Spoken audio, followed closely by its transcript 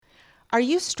Are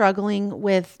you struggling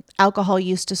with alcohol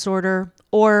use disorder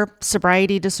or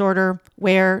sobriety disorder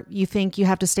where you think you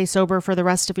have to stay sober for the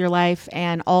rest of your life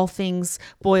and all things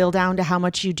boil down to how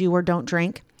much you do or don't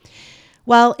drink?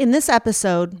 Well, in this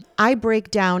episode, I break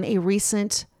down a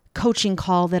recent coaching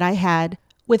call that I had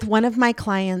with one of my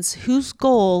clients whose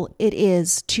goal it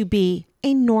is to be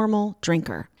a normal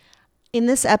drinker. In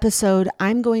this episode,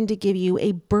 I'm going to give you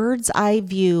a bird's eye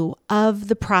view of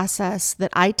the process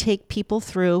that I take people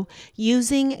through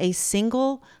using a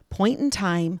single point in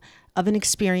time of an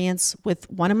experience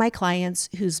with one of my clients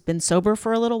who's been sober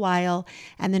for a little while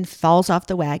and then falls off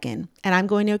the wagon. And I'm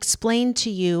going to explain to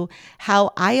you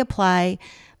how I apply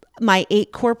my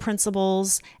 8 core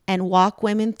principles and walk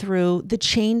women through the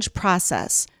change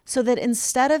process so that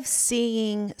instead of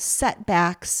seeing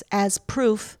setbacks as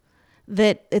proof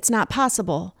that it's not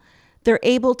possible, they're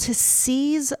able to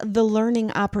seize the learning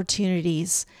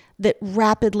opportunities that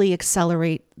rapidly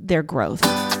accelerate their growth.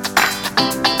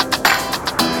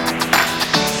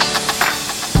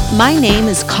 My name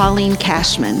is Colleen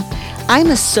Cashman. I'm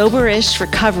a sober-ish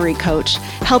recovery coach,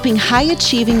 helping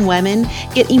high-achieving women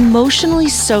get emotionally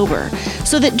sober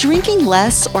so that drinking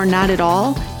less or not at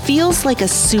all feels like a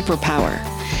superpower.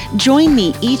 Join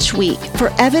me each week for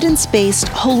evidence-based,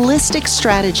 holistic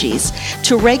strategies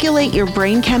to regulate your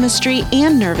brain chemistry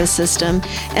and nervous system,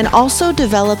 and also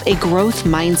develop a growth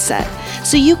mindset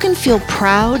so you can feel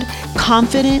proud,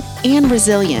 confident, and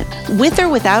resilient with or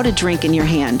without a drink in your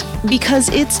hand, because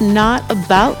it's not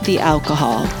about the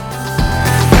alcohol.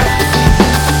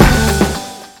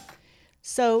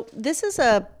 So this is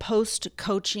a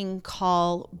post-coaching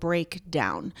call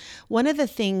breakdown. One of the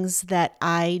things that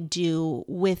I do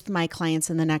with my clients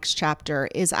in the next chapter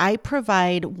is I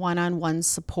provide one-on-one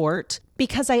support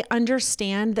because I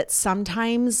understand that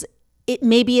sometimes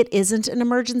maybe it isn't an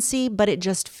emergency, but it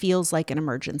just feels like an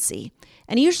emergency.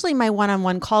 And usually my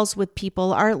one-on-one calls with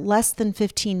people are less than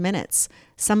 15 minutes.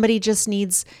 Somebody just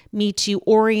needs me to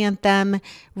orient them,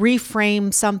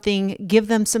 reframe something, give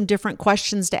them some different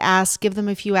questions to ask, give them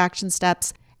a few action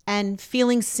steps, and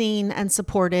feeling seen and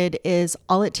supported is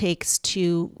all it takes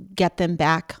to get them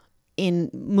back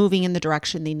in moving in the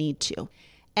direction they need to.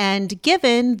 And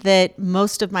given that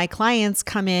most of my clients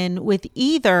come in with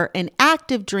either an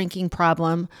active drinking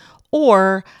problem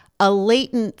or a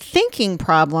latent thinking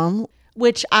problem,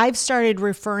 which I've started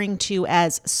referring to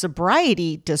as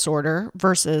sobriety disorder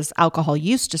versus alcohol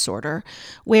use disorder,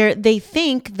 where they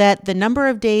think that the number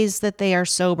of days that they are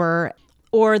sober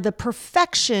or the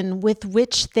perfection with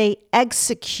which they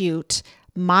execute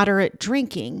moderate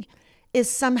drinking is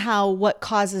somehow what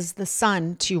causes the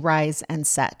sun to rise and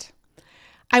set.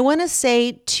 I want to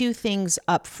say 2 things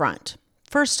up front.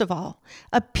 First of all,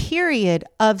 a period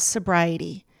of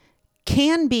sobriety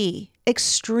can be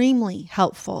extremely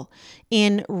helpful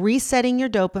in resetting your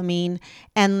dopamine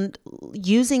and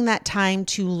using that time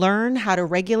to learn how to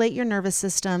regulate your nervous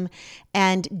system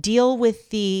and deal with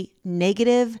the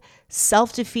negative,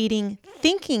 self-defeating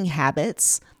thinking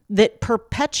habits that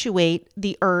perpetuate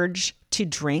the urge to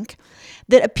drink.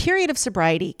 That a period of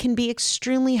sobriety can be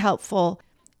extremely helpful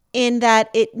in that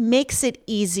it makes it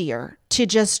easier to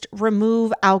just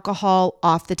remove alcohol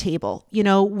off the table. You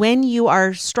know, when you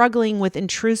are struggling with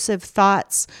intrusive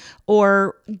thoughts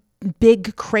or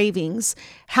big cravings,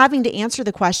 having to answer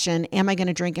the question, am I going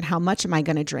to drink and how much am I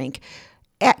going to drink?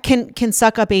 It can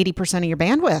suck up 80% of your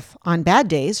bandwidth on bad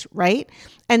days, right?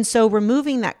 And so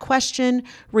removing that question,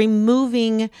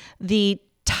 removing the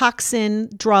toxin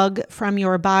drug from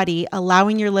your body,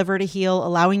 allowing your liver to heal,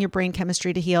 allowing your brain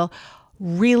chemistry to heal,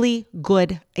 really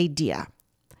good idea.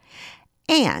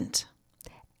 And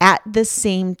at the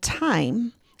same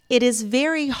time, it is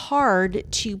very hard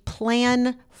to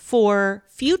plan for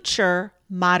future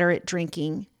moderate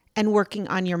drinking and working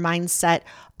on your mindset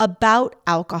about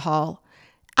alcohol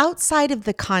outside of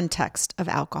the context of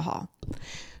alcohol.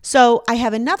 So I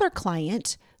have another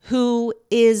client who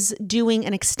is doing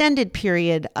an extended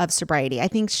period of sobriety. I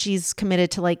think she's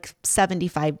committed to like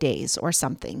 75 days or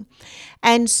something.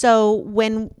 And so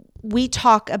when we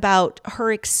talk about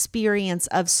her experience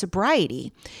of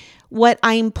sobriety, what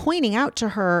I'm pointing out to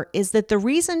her is that the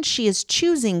reason she is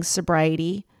choosing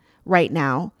sobriety right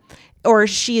now, or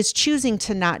she is choosing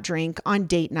to not drink on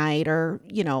date night or,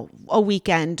 a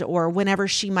weekend or whenever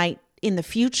she might in the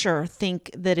future think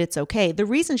that it's okay. The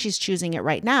reason she's choosing it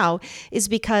right now is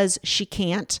because she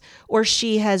can't, or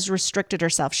she has restricted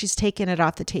herself. She's taken it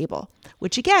off the table,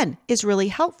 which again is really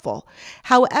helpful.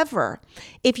 However,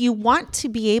 if you want to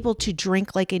be able to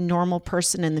drink like a normal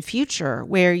person in the future,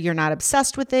 where you're not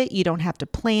obsessed with it, you don't have to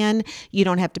plan, you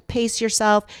don't have to pace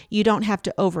yourself, you don't have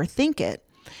to overthink it.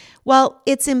 Well,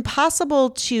 it's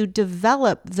impossible to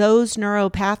develop those neural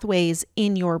pathways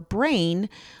in your brain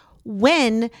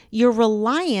when you're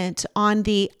reliant on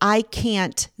the I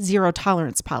can't zero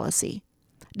tolerance policy.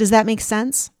 Does that make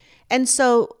sense? And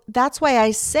so that's why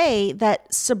I say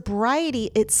that sobriety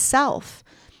itself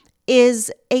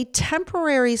is a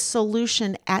temporary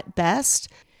solution at best,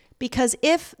 because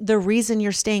if the reason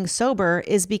you're staying sober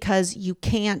is because you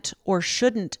can't or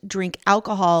shouldn't drink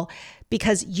alcohol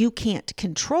because you can't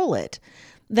control it,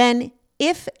 then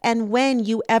if and when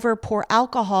you ever pour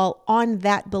alcohol on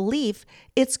that belief,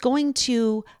 it's going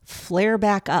to flare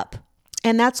back up.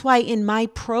 And that's why in my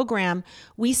program,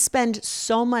 we spend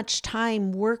so much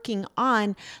time working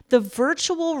on the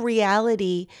virtual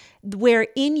reality where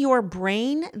in your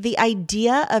brain, the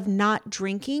idea of not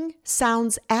drinking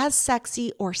sounds as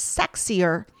sexy or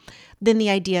sexier than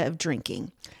the idea of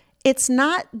drinking. It's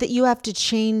not that you have to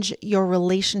change your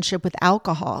relationship with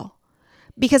alcohol,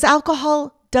 because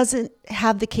alcohol doesn't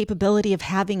have the capability of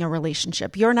having a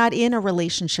relationship. You're not in a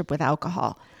relationship with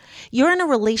alcohol. You're in a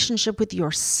relationship with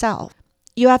yourself.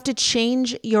 You have to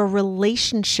change your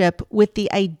relationship with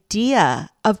the idea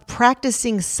of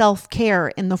practicing self-care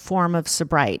in the form of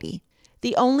sobriety.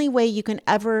 The only way you can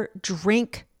ever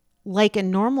drink like a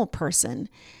normal person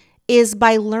is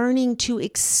by learning to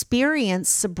experience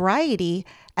sobriety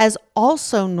as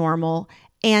also normal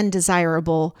and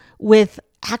desirable, with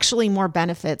actually more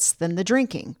benefits than the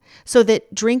drinking, so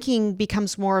that drinking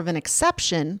becomes more of an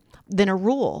exception than a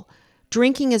rule.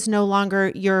 Drinking is no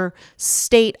longer your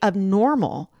state of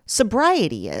normal.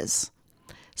 Sobriety is.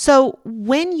 So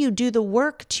when you do the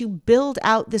work to build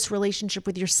out this relationship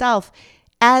with yourself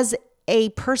as a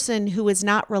person who is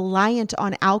not reliant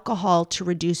on alcohol to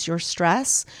reduce your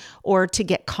stress or to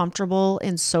get comfortable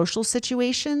in social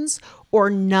situations or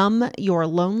numb your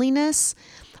loneliness,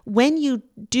 when you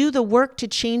do the work to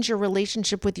change your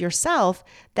relationship with yourself,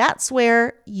 that's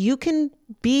where you can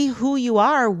be who you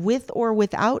are with or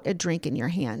without a drink in your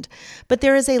hand. But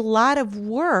there is a lot of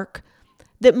work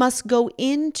that must go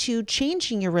into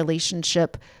changing your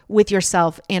relationship with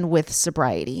yourself and with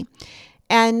sobriety.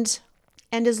 And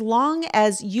as long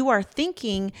as you are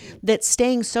thinking that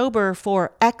staying sober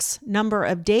for X number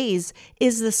of days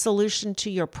is the solution to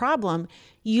your problem,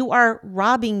 you are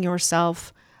robbing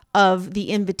yourself of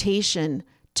the invitation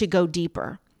to go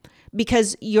deeper,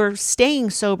 because you're staying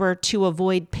sober to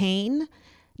avoid pain,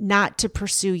 not to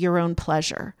pursue your own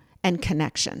pleasure and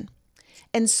connection.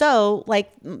 And so,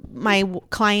 like my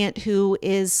client who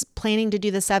is planning to do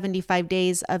the 75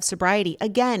 days of sobriety,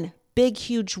 again, big,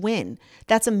 huge win.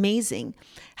 That's amazing.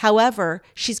 However,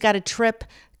 she's got a trip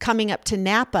coming up to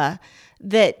Napa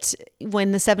that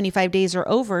when the 75 days are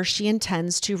over, she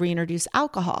intends to reintroduce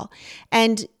alcohol.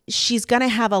 And she's going to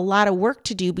have a lot of work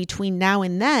to do between now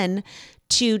and then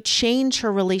to change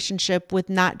her relationship with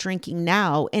not drinking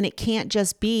now. And it can't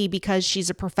just be because she's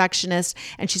a perfectionist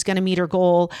and she's going to meet her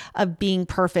goal of being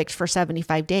perfect for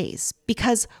 75 days.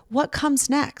 Because what comes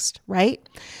next, right?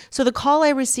 So the call I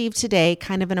received today,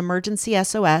 kind of an emergency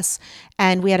SOS,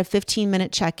 and we had a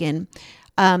 15-minute check-in.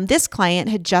 This client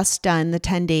had just done the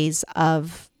 10 days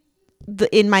of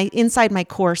inside my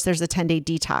course, there's a 10-day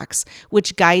detox,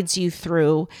 which guides you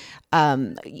through,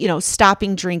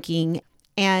 stopping drinking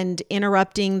and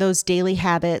interrupting those daily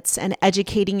habits and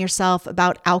educating yourself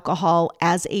about alcohol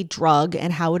as a drug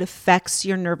and how it affects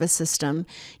your nervous system,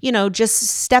 just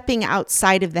stepping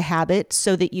outside of the habit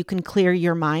so that you can clear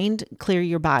your mind, clear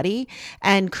your body,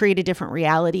 and create a different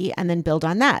reality and then build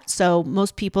on that. So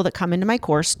most people that come into my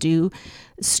course do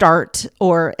start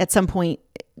or at some point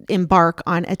embark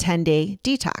on a 10-day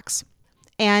detox.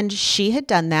 And she had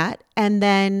done that and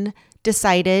then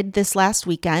decided this last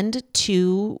weekend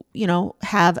to,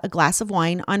 have a glass of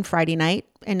wine on Friday night.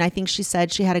 And I think she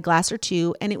said she had a glass or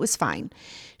two and it was fine.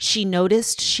 She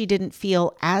noticed she didn't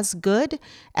feel as good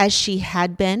as she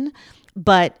had been,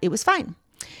 but it was fine.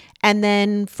 And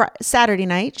then Saturday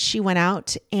night, she went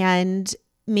out and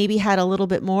maybe had a little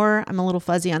bit more. I'm a little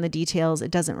fuzzy on the details.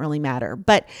 It doesn't really matter,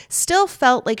 but still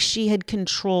felt like she had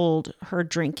controlled her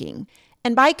drinking.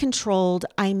 And by controlled,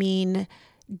 I mean,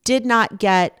 did not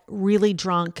get really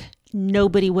drunk.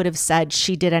 Nobody would have said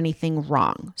she did anything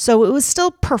wrong. So it was still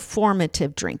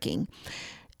performative drinking.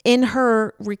 In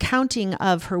her recounting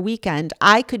of her weekend,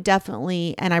 I could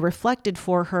definitely, and I reflected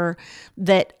for her,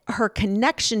 that her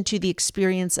connection to the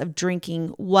experience of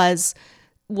drinking was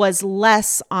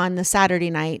less on the Saturday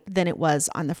night than it was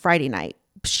on the Friday night.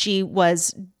 She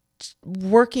was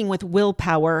working with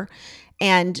willpower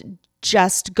and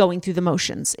just going through the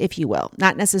motions, if you will,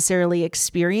 not necessarily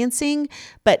experiencing,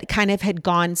 but kind of had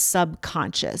gone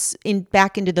subconscious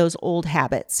back into those old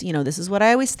habits. This is what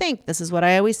I always think. This is what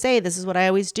I always say. This is what I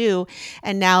always do.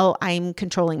 And now I'm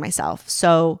controlling myself.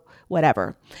 So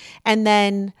whatever. And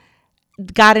then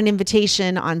got an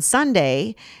invitation on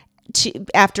Sunday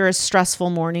after a stressful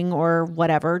morning or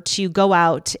whatever, to go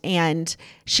out, and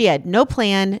she had no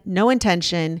plan, no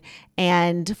intention.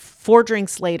 And 4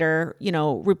 drinks later,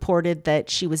 reported that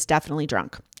she was definitely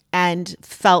drunk and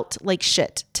felt like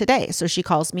shit today. So she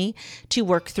calls me to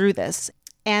work through this.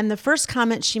 And the first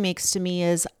comment she makes to me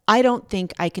is, I don't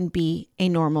think I can be a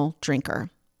normal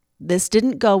drinker. This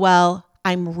didn't go well.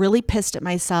 I'm really pissed at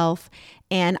myself.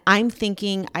 And I'm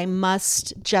thinking I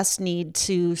must just need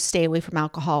to stay away from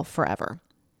alcohol forever.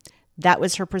 That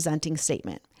was her presenting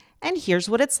statement. And here's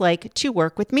what it's like to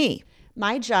work with me.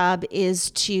 My job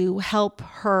is to help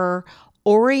her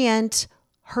orient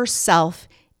herself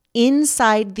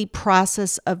inside the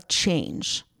process of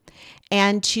change,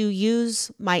 and to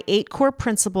use my 8 core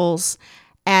principles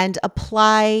and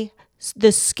apply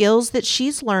the skills that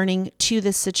she's learning to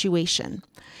this situation.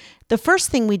 The first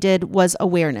thing we did was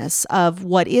awareness of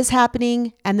what is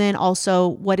happening, and then also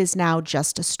what is now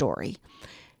just a story.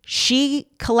 She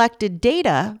collected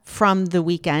data from the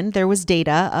weekend. There was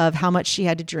data of how much she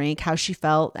had to drink, how she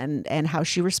felt, and how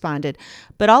she responded.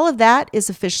 But all of that is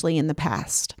officially in the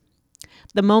past.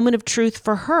 The moment of truth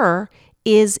for her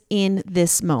is in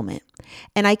this moment.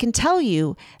 And I can tell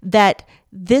you that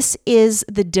this is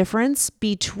the difference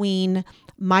between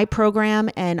my program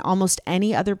and almost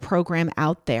any other program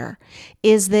out there,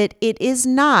 is that it is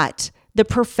not the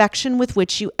perfection with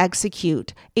which you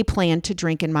execute a plan to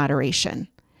drink in moderation.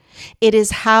 It is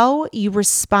how you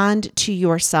respond to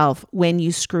yourself when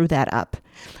you screw that up.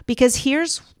 Because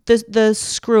here's the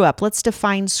screw up. Let's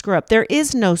define screw up. There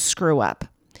is no screw up.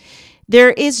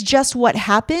 There is just what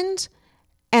happened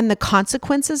and the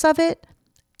consequences of it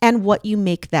and what you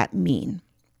make that mean.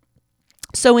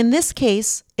 So in this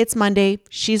case, it's Monday,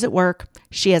 she's at work,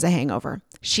 she has a hangover.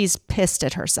 She's pissed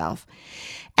at herself.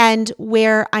 And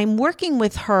where I'm working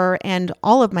with her and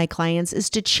all of my clients is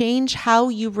to change how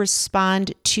you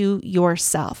respond to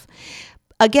yourself.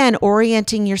 Again,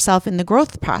 orienting yourself in the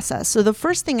growth process. So the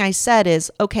first thing I said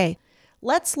is, okay,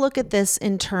 let's look at this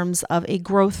in terms of a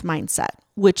growth mindset,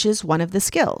 which is one of the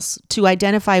skills to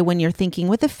identify when you're thinking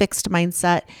with a fixed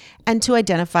mindset and to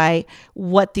identify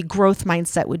what the growth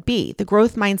mindset would be. The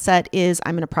growth mindset is,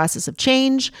 I'm in a process of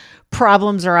change.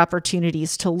 Problems are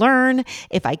opportunities to learn.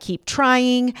 If I keep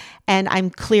trying and I'm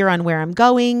clear on where I'm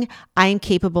going, I am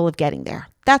capable of getting there.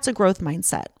 That's a growth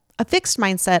mindset. A fixed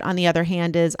mindset, on the other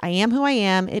hand, is I am who I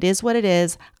am. It is what it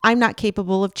is. I'm not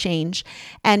capable of change.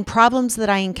 And problems that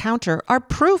I encounter are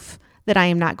proof that I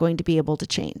am not going to be able to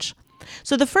change.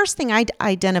 So the first thing I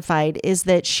identified is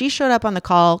that she showed up on the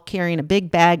call carrying a big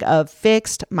bag of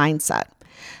fixed mindset,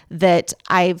 that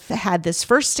I've had this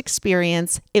first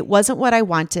experience. It wasn't what I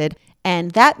wanted.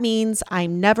 And that means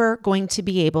I'm never going to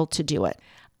be able to do it.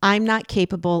 I'm not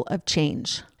capable of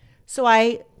change. So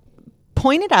I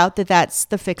pointed out that that's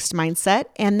the fixed mindset.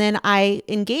 And then I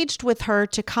engaged with her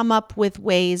to come up with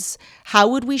ways, how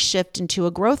would we shift into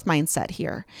a growth mindset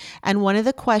here? And one of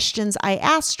the questions I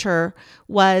asked her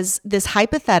was this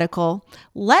hypothetical.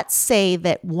 Let's say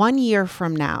that 1 year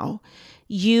from now,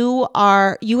 you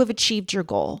have achieved your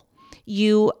goal.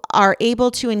 You are able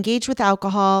to engage with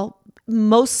alcohol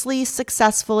mostly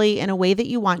successfully in a way that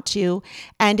you want to,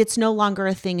 and it's no longer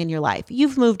a thing in your life.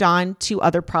 You've moved on to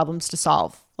other problems to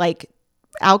solve, like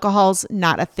alcohol's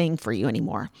not a thing for you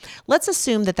anymore. Let's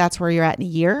assume that that's where you're at in a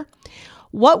year.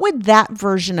 What would that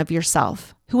version of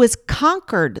yourself who has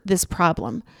conquered this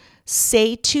problem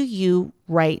say to you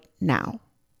right now?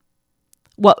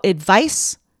 What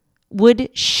advice would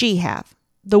she have?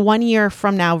 The 1 year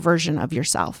from now version of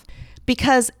yourself?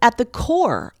 Because at the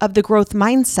core of the growth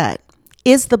mindset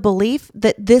is the belief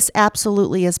that this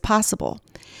absolutely is possible.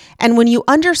 And when you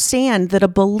understand that a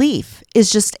belief is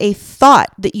just a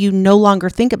thought that you no longer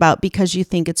think about because you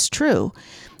think it's true,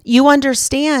 you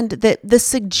understand that the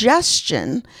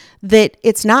suggestion that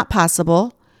it's not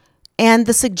possible and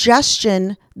the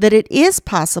suggestion that it is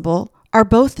possible are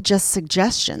both just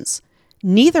suggestions.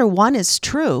 Neither one is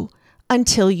true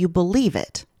until you believe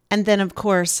it. And then, of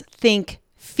course, think,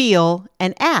 feel,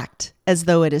 and act as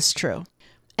though it is true.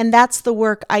 And that's the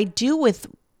work I do with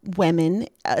women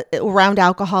around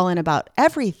alcohol and about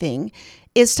everything,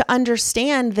 is to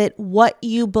understand that what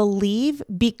you believe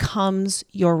becomes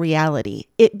your reality.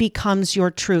 It becomes your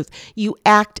truth. You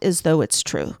act as though it's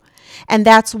true. And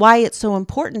that's why it's so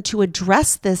important to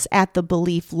address this at the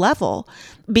belief level,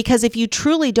 because if you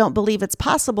truly don't believe it's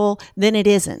possible, then it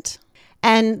isn't.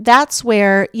 And that's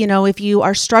where, if you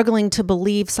are struggling to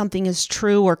believe something is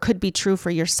true or could be true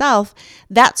for yourself,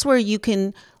 that's where you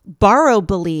can borrow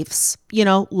beliefs.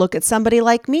 Look at somebody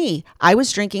like me. I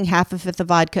was drinking half a fifth of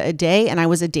vodka a day, and I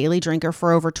was a daily drinker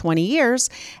for over 20 years.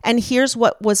 And here's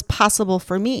what was possible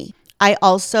for me. I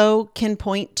also can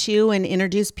point to and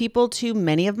introduce people to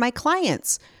many of my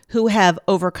clients who have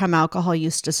overcome alcohol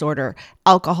use disorder.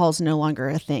 Alcohol's no longer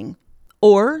a thing.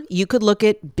 Or you could look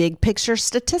at big picture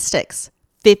statistics.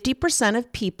 50%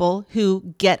 of people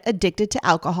who get addicted to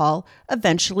alcohol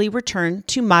eventually return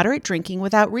to moderate drinking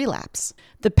without relapse.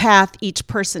 The path each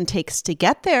person takes to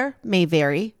get there may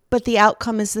vary, but the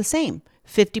outcome is the same.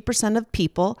 50% of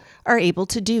people are able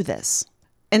to do this.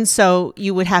 And so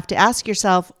you would have to ask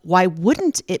yourself, why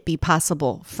wouldn't it be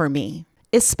possible for me?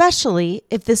 Especially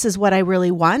if this is what I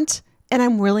really want and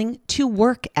I'm willing to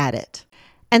work at it.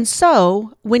 And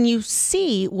so when you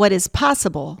see what is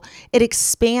possible, it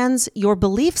expands your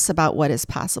beliefs about what is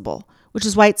possible, which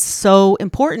is why it's so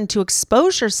important to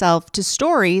expose yourself to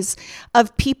stories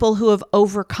of people who have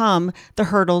overcome the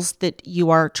hurdles that you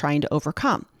are trying to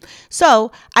overcome.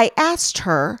 So I asked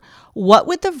her, what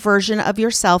would the version of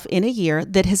yourself in a year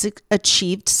that has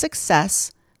achieved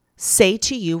success say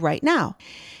to you right now?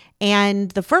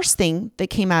 And the first thing that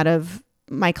came out of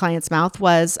my client's mouth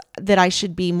was that I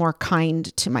should be more kind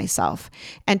to myself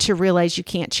and to realize you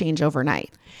can't change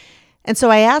overnight. And so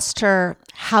I asked her,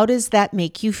 how does that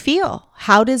make you feel?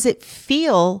 How does it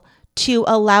feel to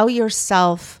allow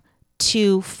yourself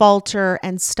to falter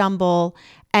and stumble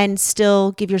and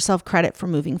still give yourself credit for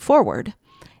moving forward?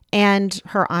 And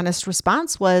her honest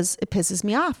response was, it pisses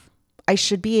me off. I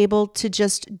should be able to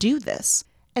just do this.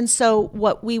 And so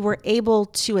what we were able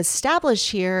to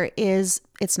establish here is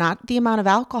it's not the amount of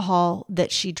alcohol that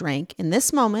she drank in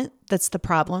this moment that's the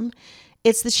problem.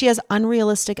 It's that she has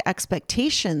unrealistic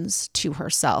expectations to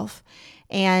herself.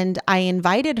 And I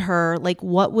invited her,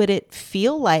 what would it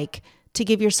feel like to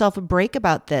give yourself a break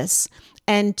about this?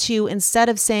 And to, instead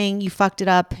of saying you fucked it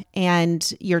up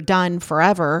and you're done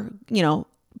forever,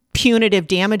 punitive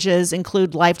damages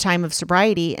include lifetime of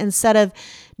sobriety, instead of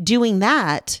doing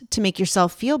that to make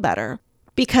yourself feel better.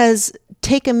 Because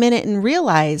take a minute and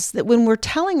realize that when we're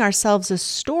telling ourselves a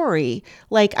story,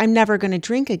 like I'm never going to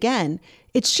drink again,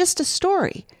 it's just a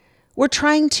story. We're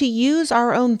trying to use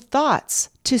our own thoughts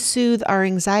to soothe our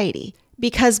anxiety.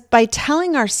 Because by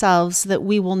telling ourselves that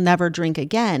we will never drink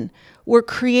again, we're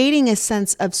creating a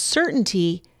sense of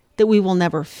certainty that we will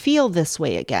never feel this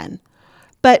way again.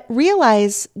 But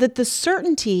realize that the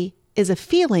certainty is a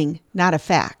feeling, not a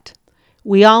fact.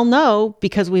 We all know,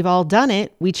 because we've all done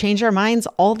it, we change our minds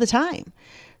all the time.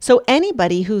 So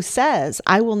anybody who says,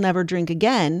 I will never drink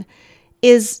again,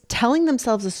 is telling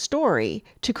themselves a story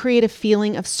to create a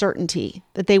feeling of certainty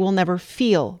that they will never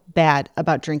feel bad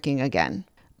about drinking again.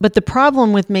 But the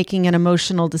problem with making an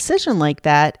emotional decision like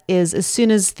that is as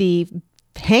soon as the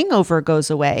hangover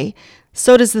goes away,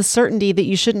 so does the certainty that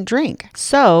you shouldn't drink.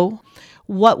 So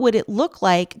what would it look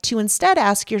like to instead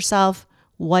ask yourself,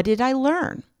 what did I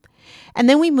learn? And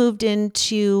then we moved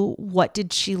into what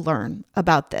did she learn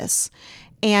about this?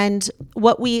 And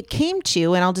what we came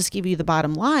to, and I'll just give you the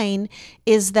bottom line,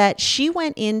 is that she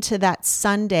went into that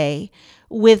Sunday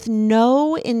with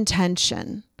no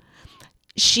intention.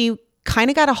 She kind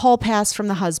of got a hall pass from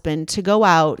the husband to go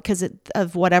out because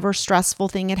of whatever stressful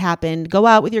thing had happened, go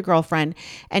out with your girlfriend.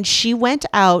 And she went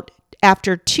out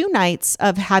after 2 nights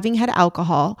of having had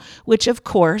alcohol, which of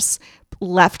course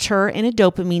left her in a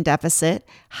dopamine deficit,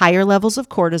 higher levels of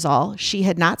cortisol. She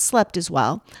had not slept as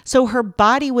well. So her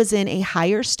body was in a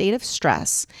higher state of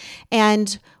stress.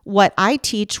 And what I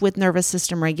teach with nervous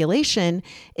system regulation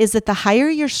is that the higher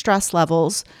your stress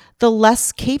levels, the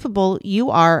less capable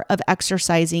you are of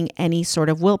exercising any sort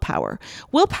of willpower.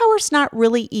 Willpower is not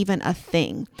really even a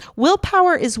thing.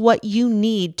 Willpower is what you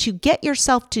need to get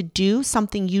yourself to do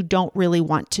something you don't really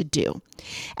want to do.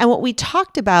 And what we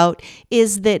talked about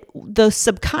is that the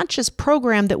subconscious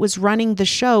program that was running the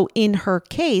show in her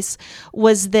case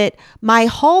was that my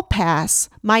hall pass,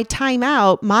 my time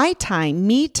out, my time,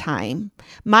 me time,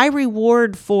 my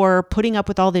reward for putting up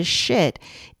with all this shit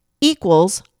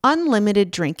equals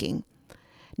unlimited drinking.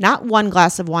 Not 1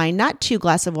 glass of wine, not 2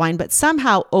 glasses of wine, but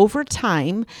somehow over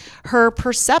time, her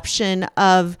perception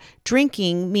of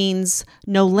drinking means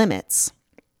no limits.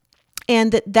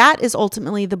 And that is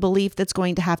ultimately the belief that's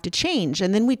going to have to change.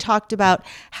 And then we talked about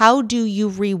how do you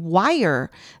rewire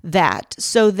that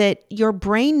so that your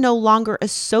brain no longer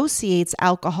associates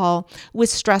alcohol with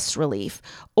stress relief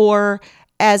or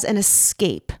as an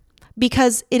escape.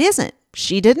 because it isn't.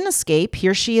 She didn't escape.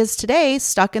 Here she is today,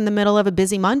 stuck in the middle of a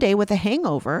busy Monday with a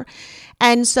hangover.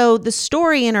 And so the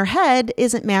story in her head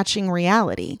isn't matching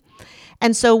reality.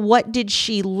 And so what did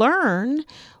she learn?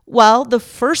 Well, the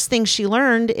first thing she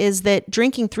learned is that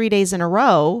drinking 3 days in a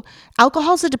row,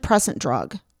 alcohol is a depressant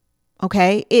drug.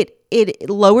 Okay. It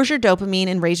lowers your dopamine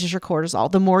and raises your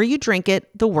cortisol. The more you drink it,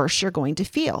 the worse you're going to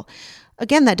feel.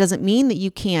 Again, that doesn't mean that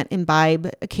you can't imbibe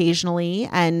occasionally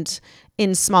and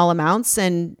in small amounts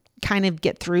and kind of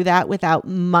get through that without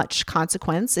much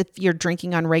consequence. If you're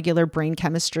drinking on regular brain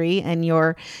chemistry and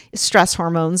your stress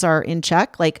hormones are in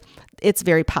check, like it's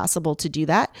very possible to do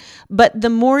that. But the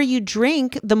more you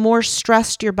drink, the more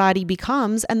stressed your body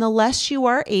becomes and the less you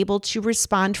are able to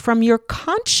respond from your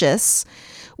conscious,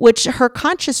 which her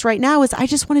conscious right now is, I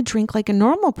just want to drink like a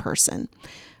normal person.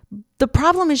 The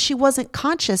problem is she wasn't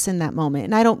conscious in that moment.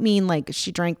 And I don't mean like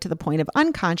she drank to the point of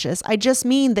unconscious. I just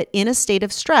mean that in a state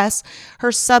of stress,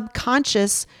 her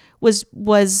subconscious was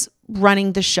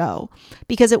running the show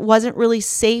because it wasn't really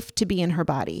safe to be in her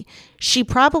body. She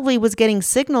probably was getting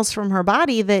signals from her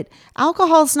body that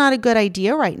alcohol is not a good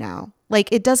idea right now. Like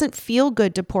it doesn't feel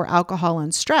good to pour alcohol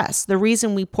on stress. The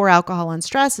reason we pour alcohol on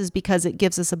stress is because it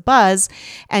gives us a buzz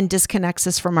and disconnects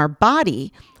us from our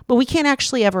body. But we can't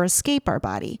actually ever escape our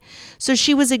body. So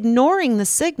she was ignoring the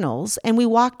signals and we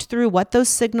walked through what those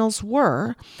signals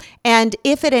were. And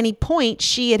if at any point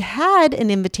she had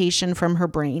an invitation from her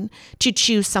brain to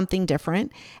choose something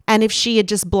different, and if she had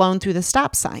just blown through the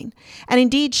stop sign, and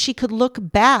indeed she could look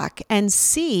back and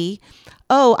see,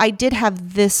 oh, I did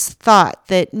have this thought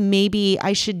that maybe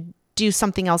I should do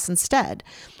something else instead.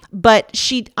 But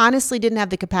she honestly didn't have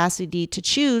the capacity to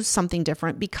choose something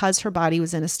different because her body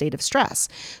was in a state of stress.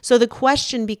 So the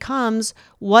question becomes,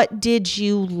 what did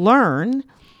you learn?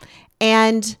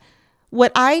 And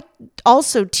what I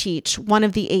also teach, one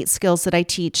of the 8 skills that I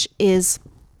teach is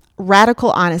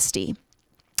radical honesty.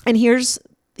 And here's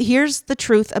the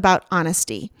truth about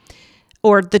honesty,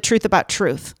 or the truth about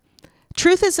truth.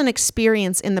 Truth is an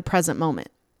experience in the present moment.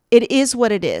 It is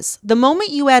what it is. The moment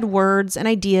you add words and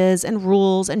ideas and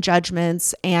rules and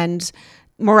judgments and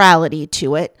morality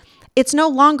to it, it's no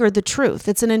longer the truth.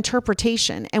 It's an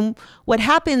interpretation. And what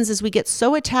happens is we get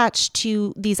so attached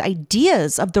to these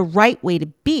ideas of the right way to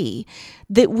be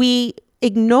that we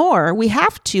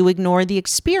have to ignore the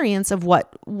experience of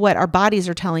what our bodies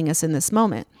are telling us in this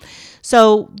moment.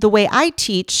 So the way I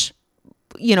teach,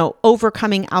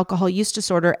 overcoming alcohol use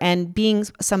disorder and being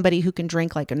somebody who can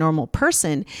drink like a normal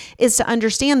person is to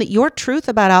understand that your truth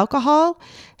about alcohol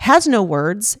has no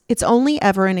words. It's only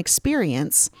ever an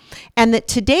experience. And that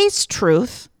today's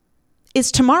truth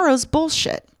is tomorrow's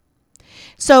bullshit.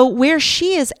 So where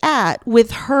she is at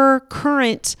with her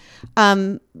current,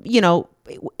 in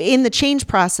the change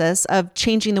process of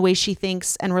changing the way she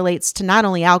thinks and relates to not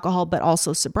only alcohol, but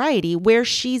also sobriety, where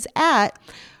she's at,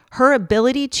 her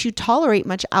ability to tolerate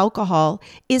much alcohol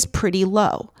is pretty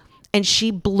low. And she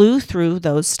blew through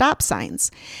those stop signs.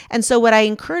 And so what I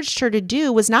encouraged her to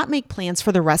do was not make plans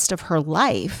for the rest of her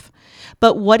life,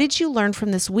 but what did you learn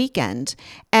from this weekend?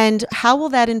 And how will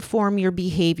that inform your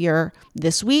behavior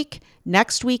this week,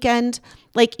 next weekend?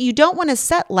 Like, you don't want to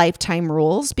set lifetime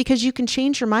rules because you can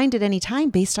change your mind at any time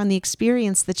based on the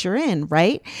experience that you're in,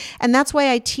 right? And that's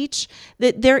why I teach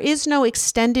that there is no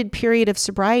extended period of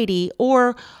sobriety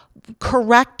or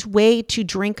correct way to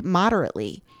drink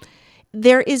moderately.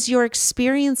 There is your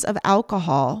experience of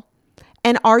alcohol.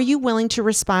 And are you willing to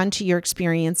respond to your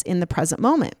experience in the present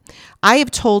moment? I have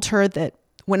told her that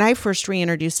when I first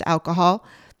reintroduced alcohol,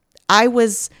 I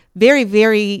was very,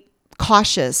 very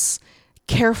cautious,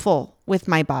 careful with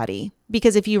my body.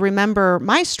 Because if you remember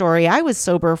my story, I was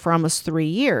sober for almost 3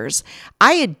 years.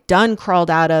 I had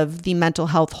crawled out of the mental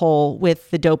health hole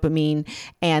with the dopamine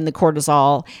and the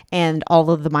cortisol and all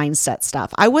of the mindset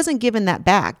stuff. I wasn't given that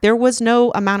back. There was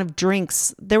no amount of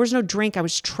drinks. There was no drink I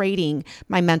was trading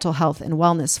my mental health and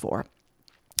wellness for.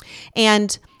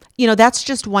 And that's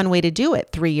just one way to do it,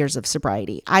 3 years of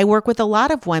sobriety. I work with a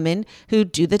lot of women who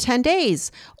do the 10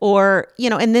 days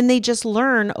and then they just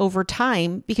learn over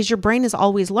time because your brain is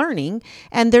always learning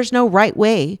and there's no right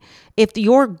way. If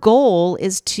your goal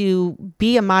is to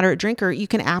be a moderate drinker, you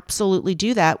can absolutely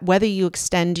do that, whether you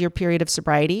extend your period of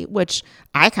sobriety, which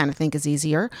I kind of think is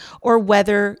easier, or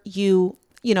whether you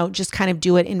just kind of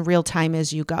do it in real time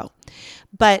as you go.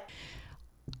 But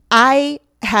I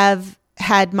have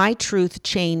had my truth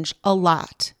change a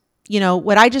lot.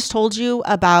 What I just told you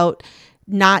about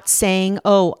not saying,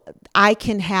 oh, I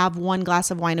can have 1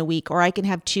 glass of wine a week, or I can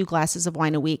have 2 glasses of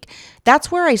wine a week.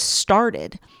 That's where I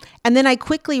started. And then I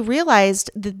quickly realized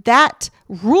that that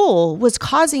rule was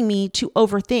causing me to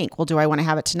overthink. Well, do I want to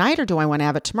have it tonight, or do I want to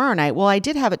have it tomorrow night? Well, I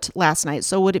did have it last night.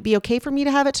 So would it be okay for me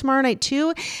to have it tomorrow night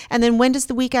too? And then when does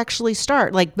the week actually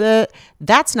start? Like,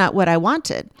 that's not what I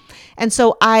wanted. And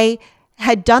so I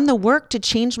had done the work to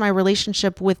change my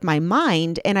relationship with my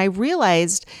mind. And I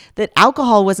realized that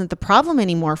alcohol wasn't the problem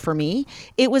anymore for me.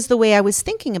 It was the way I was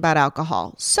thinking about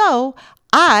alcohol. So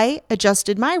I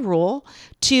adjusted my rule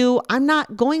to, I'm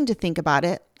not going to think about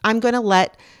it. I'm going to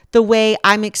let the way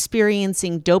I'm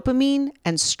experiencing dopamine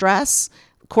and stress,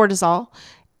 cortisol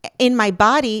in my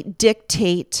body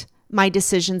dictate my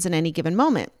decisions in any given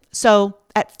moment. So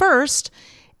at first,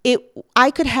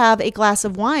 I could have a glass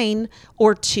of wine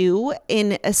or 2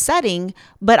 in a setting,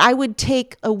 but I would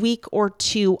take a week or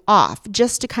 2 off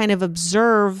just to kind of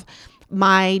observe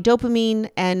my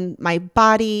dopamine and my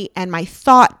body and my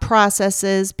thought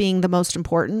processes being the most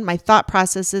important, my thought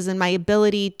processes and my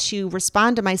ability to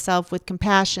respond to myself with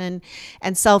compassion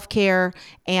and self-care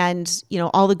and,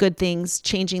 all the good things,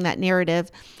 changing that narrative.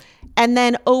 And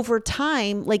then over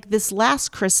time, like this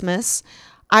last Christmas,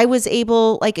 I was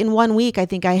able, like in 1 week, I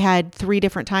think I had 3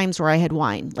 different times where I had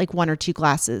wine, like 1 or 2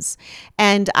 glasses.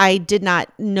 And I did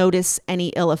not notice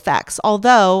any ill effects.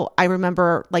 Although I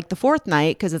remember like the 4th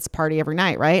night, because it's party every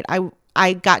night, right?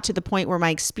 I got to the point where my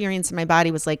experience in my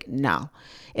body was like, no,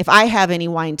 if I have any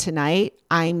wine tonight,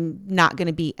 I'm not going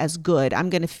to be as good. I'm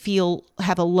going to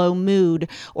have a low mood,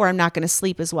 or I'm not going to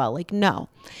sleep as well. Like, no.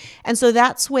 And so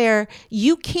that's where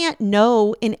you can't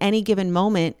know in any given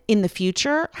moment in the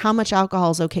future how much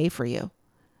alcohol is okay for you.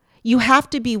 You have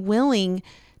to be willing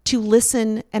to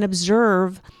listen and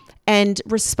observe and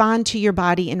respond to your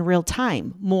body in real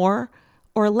time, more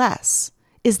or less.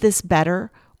 Is this better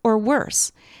or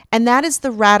worse? And that is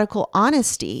the radical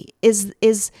honesty, is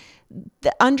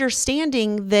the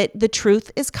understanding that the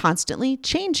truth is constantly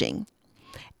changing.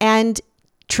 And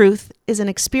truth is an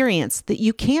experience that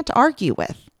you can't argue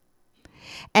with.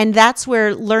 And that's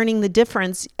where learning the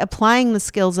difference, applying the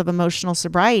skills of emotional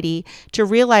sobriety to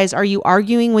realize, are you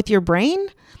arguing with your brain,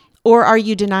 or are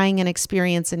you denying an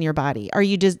experience in your body? Are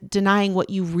you denying what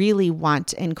you really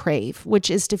want and crave,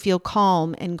 which is to feel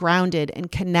calm and grounded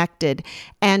and connected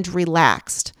and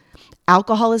relaxed?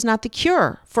 Alcohol is not the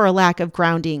cure for a lack of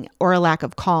grounding, or a lack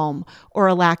of calm, or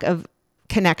a lack of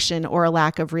connection, or a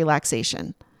lack of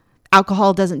relaxation.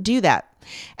 Alcohol doesn't do that.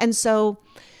 And so,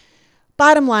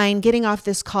 bottom line, getting off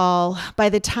this call, by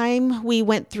the time we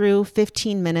went through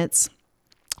 15 minutes,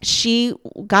 she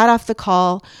got off the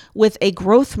call with a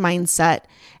growth mindset,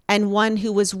 and one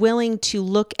who was willing to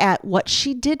look at what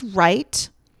she did right,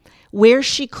 where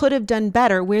she could have done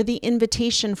better, where the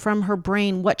invitation from her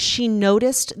brain, what she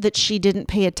noticed that she didn't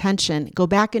pay attention, go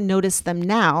back and notice them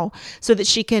now so that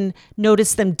she can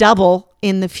notice them double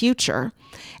in the future.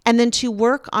 And then to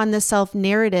work on the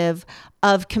self-narrative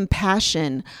of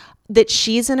compassion, that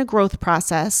she's in a growth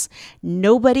process.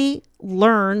 Nobody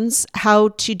learns how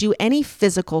to do any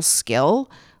physical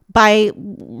skill by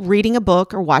reading a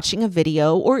book or watching a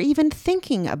video or even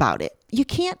thinking about it. You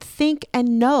can't think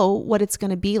and know what it's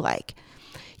going to be like.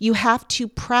 You have to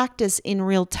practice in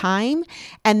real time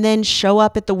and then show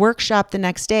up at the workshop the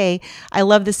next day. I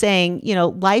love the saying,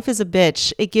 life is a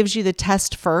bitch. It gives you the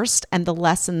test first and the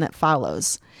lesson that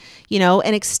follows.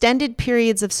 And extended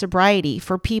periods of sobriety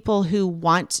for people who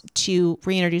want to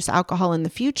reintroduce alcohol in the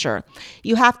future.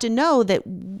 You have to know that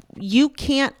you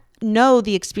can't know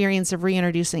the experience of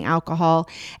reintroducing alcohol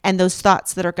and those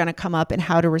thoughts that are going to come up and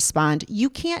how to respond. You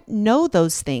can't know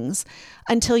those things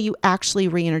until you actually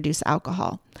reintroduce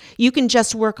alcohol. You can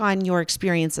just work on your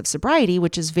experience of sobriety,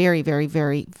 which is very, very,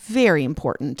 very, very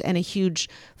important and a huge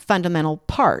fundamental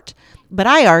part. But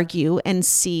I argue and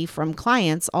see from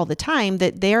clients all the time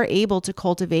that they're able to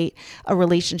cultivate a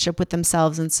relationship with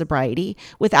themselves in sobriety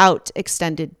without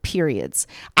extended periods.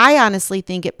 I honestly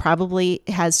think it probably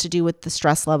has to do with the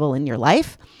stress level in your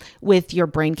life, with your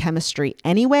brain chemistry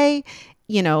anyway,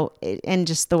 and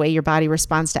just the way your body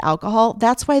responds to alcohol.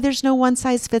 That's why there's no one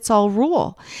size fits all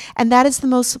rule. And that is the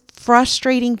most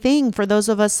frustrating thing for those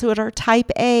of us who are type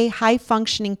A, high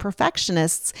functioning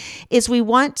perfectionists, is we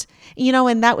want,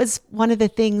 and that was one of the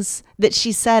things that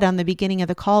she said on the beginning of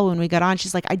the call when we got on.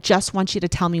 She's like, I just want you to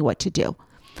tell me what to do.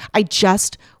 I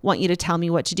just want you to tell me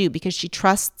what to do, because she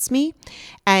trusts me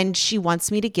and she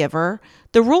wants me to give her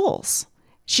the rules.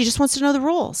 She just wants to know the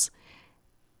rules.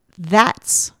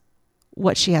 That's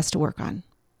what she has to work on.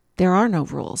 There are no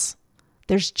rules.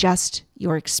 There's just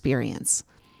your experience.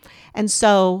 And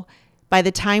so By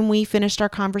the time we finished our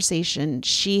conversation,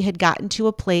 she had gotten to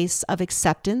a place of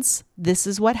acceptance. This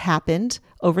is what happened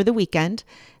over the weekend.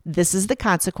 This is the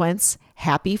consequence.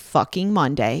 Happy fucking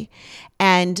Monday.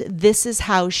 And this is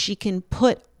how she can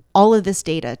put all of this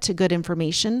data to good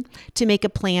information to make a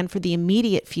plan for the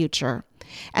immediate future,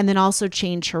 and then also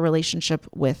change her relationship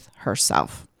with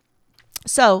herself.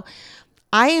 So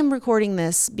I am recording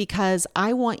this because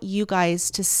I want you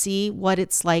guys to see what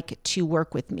it's like to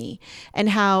work with me and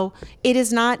how it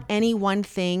is not any one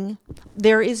thing.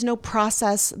 There is no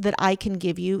process that I can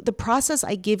give you. The process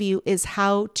I give you is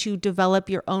how to develop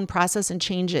your own process and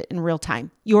change it in real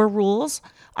time. Your rules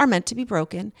are meant to be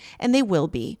broken, and they will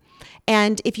be.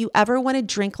 And if you ever want to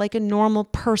drink like a normal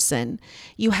person,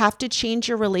 you have to change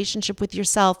your relationship with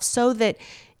yourself so that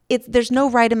there's no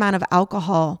right amount of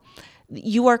alcohol.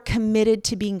 You are committed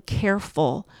to being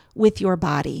careful with your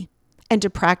body and to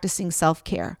practicing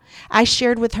self-care. I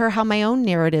shared with her how my own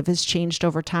narrative has changed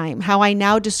over time, how I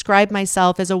now describe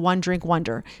myself as a one-drink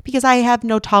wonder because I have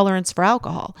no tolerance for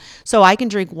alcohol. So I can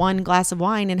drink one glass of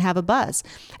wine and have a buzz.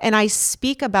 And I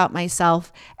speak about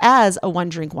myself as a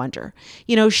one-drink wonder.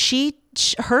 You know,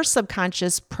 her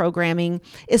subconscious programming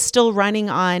is still running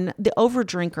on the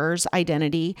overdrinker's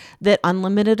identity that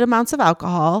unlimited amounts of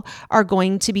alcohol are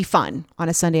going to be fun on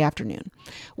a Sunday afternoon.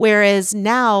 Whereas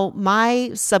now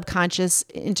my subconscious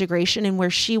integration and where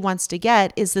she wants to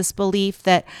get is this belief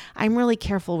that I'm really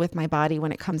careful with my body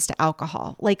when it comes to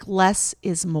alcohol. Like less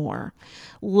is more.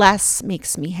 Less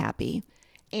makes me happy.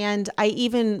 And I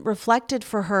even reflected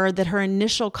for her that her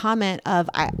initial comment of,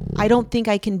 I don't think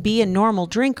I can be a normal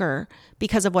drinker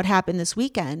because of what happened this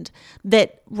weekend,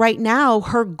 that right now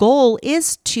her goal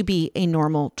is to be a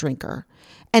normal drinker.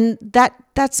 And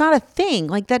that's not a thing.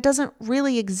 Like that doesn't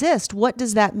really exist. What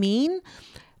does that mean?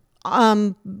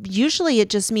 Usually it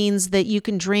just means that you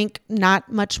can drink not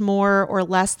much more or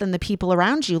less than the people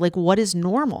around you. Like what is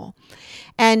normal?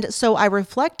 And so I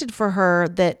reflected for her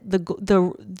that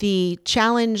the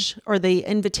challenge or the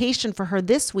invitation for her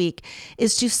this week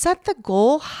is to set the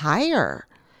goal higher.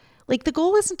 Like the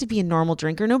goal isn't to be a normal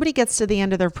drinker. Nobody gets to the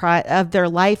end of their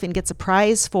life and gets a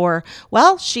prize for,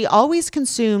 well, she always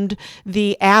consumed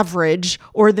the average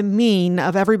or the mean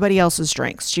of everybody else's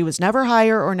drinks. She was never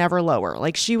higher or never lower.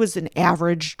 Like she was an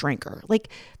average drinker. Like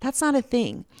that's not a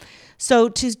thing. So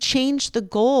to change the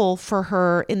goal for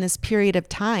her in this period of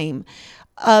time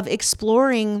of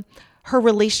exploring her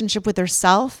relationship with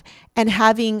herself and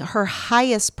having her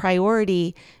highest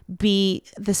priority be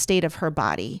the state of her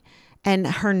body and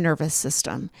her nervous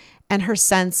system and her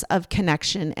sense of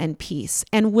connection and peace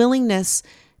and willingness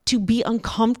to be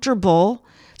uncomfortable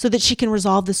so that she can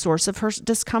resolve the source of her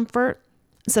discomfort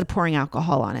instead of pouring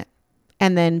alcohol on it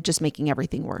and then just making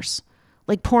everything worse.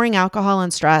 Like pouring alcohol on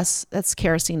stress, that's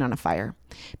kerosene on a fire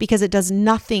because it does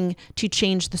nothing to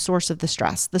change the source of the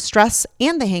stress. The stress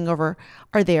and the hangover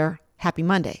are there. Happy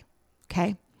Monday.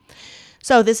 Okay.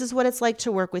 So this is what it's like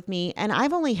to work with me. And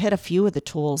I've only hit a few of the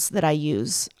tools that I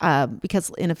use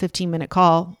because in a 15-minute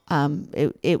call,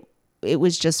 it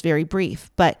was just very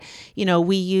brief. But,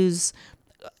 we use,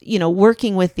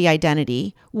 working with the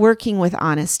identity, working with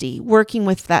honesty, working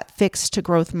with that fixed to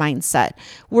growth mindset,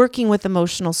 working with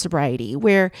emotional sobriety,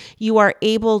 where you are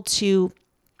able to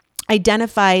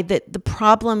identify that the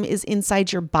problem is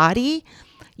inside your body,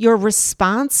 your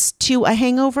response to a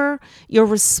hangover, your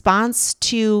response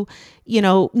to,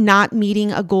 not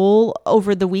meeting a goal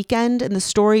over the weekend and the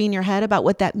story in your head about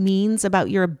what that means about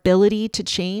your ability to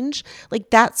change. Like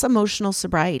that's emotional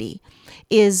sobriety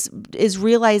is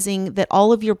realizing that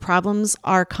all of your problems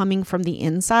are coming from the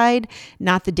inside,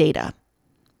 not the data.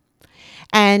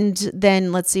 And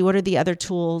then let's see, what are the other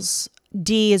tools?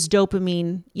 D is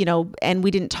dopamine, and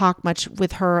we didn't talk much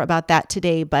with her about that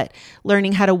today, but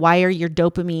learning how to wire your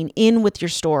dopamine in with your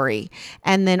story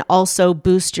and then also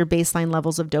boost your baseline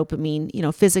levels of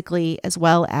dopamine, physically, as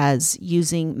well as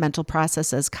using mental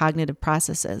processes, cognitive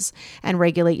processes, and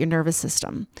regulate your nervous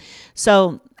system.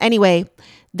 So anyway,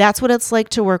 that's what it's like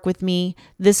to work with me.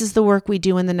 This is the work we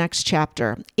do in the next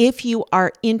chapter. If you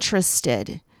are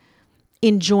interested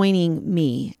in joining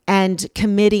me and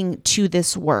committing to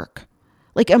this work,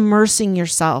 like immersing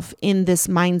yourself in this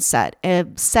mindset,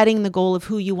 setting the goal of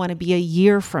who you want to be a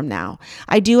year from now.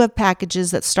 I do have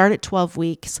packages that start at 12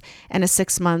 weeks and a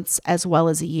 6 months as well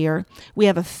as a year. We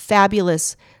have a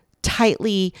fabulous,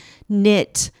 tightly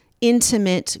knit,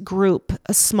 intimate group,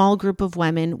 a small group of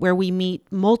women where we meet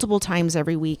multiple times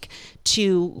every week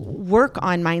to work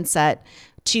on mindset,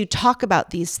 to talk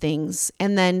about these things,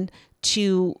 and then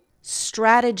to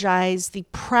strategize the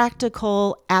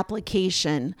practical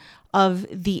application of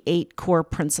the 8 core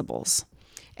principles.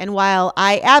 And while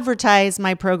I advertise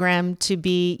my program to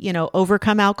be,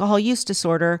 overcome alcohol use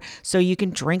disorder so you can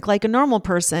drink like a normal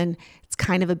person, it's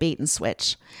kind of a bait and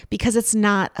switch because it's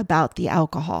not about the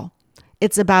alcohol.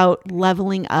 It's about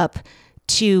leveling up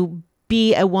to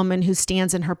be a woman who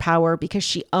stands in her power because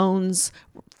she owns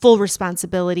full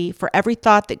responsibility for every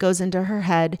thought that goes into her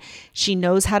head. She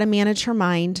knows how to manage her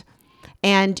mind.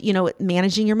 And,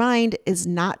 managing your mind is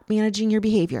not managing your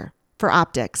behavior for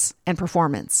optics and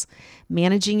performance.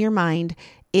 Managing your mind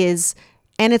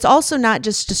and it's also not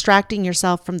just distracting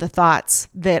yourself from the thoughts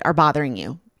that are bothering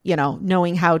you,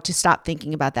 knowing how to stop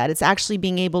thinking about that. It's actually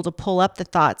being able to pull up the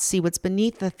thoughts, see what's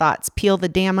beneath the thoughts, peel the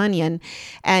damn onion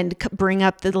and bring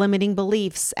up the limiting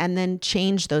beliefs and then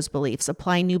change those beliefs,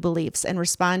 apply new beliefs and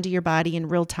respond to your body in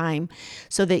real time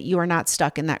so that you are not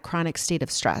stuck in that chronic state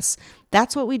of stress.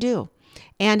 That's what we do.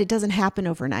 And it doesn't happen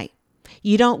overnight.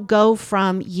 You don't go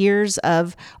from years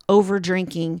of over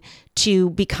drinking to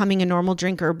becoming a normal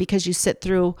drinker because you sit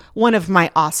through one of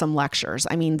my awesome lectures.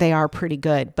 I mean, they are pretty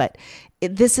good, but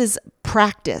this is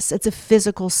practice. It's a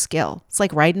physical skill. It's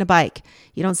like riding a bike.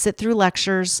 You don't sit through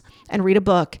lectures and read a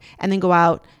book and then go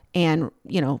out and,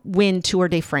 win Tour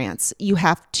de France. You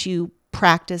have to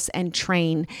practice and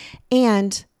train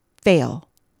and fail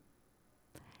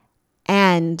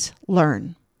and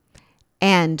learn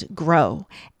and grow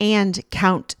and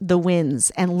count the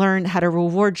wins and learn how to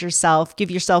reward yourself,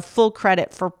 give yourself full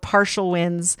credit for partial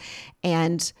wins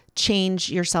and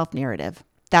change your self-narrative.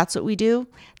 That's what we do.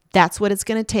 That's what it's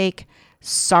going to take.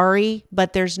 Sorry,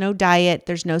 but there's no diet.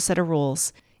 There's no set of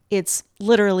rules. It's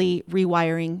literally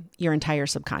rewiring your entire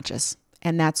subconscious.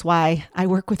 And that's why I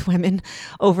work with women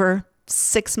over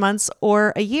 6 months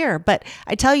or a year. But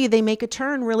I tell you, they make a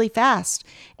turn really fast.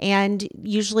 And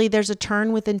usually there's a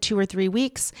turn within 2 or 3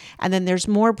 weeks. And then there's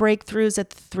more breakthroughs at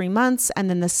the 3 months and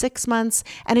then the 6 months.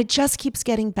 And it just keeps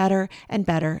getting better and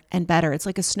better and better. It's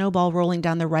like a snowball rolling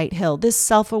down the right hill. This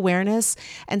self-awareness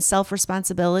and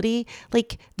self-responsibility,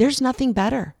 there's nothing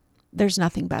better. There's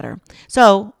nothing better.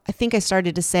 So I think I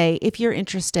started to say, if you're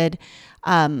interested,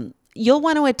 you'll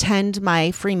want to attend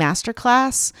my free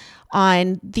masterclass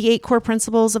on the 8 core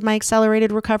principles of my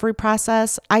accelerated recovery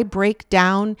process. I break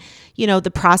down,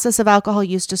 the process of alcohol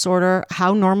use disorder,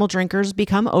 how normal drinkers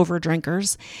become over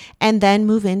drinkers, and then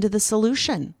move into the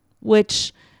solution,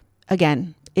 which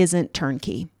again, isn't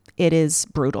turnkey. It is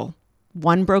brutal.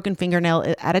 One broken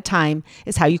fingernail at a time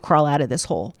is how you crawl out of this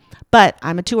hole. But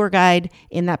I'm a tour guide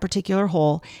in that particular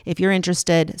hole. If you're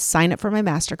interested, sign up for my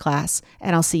masterclass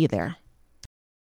and I'll see you there.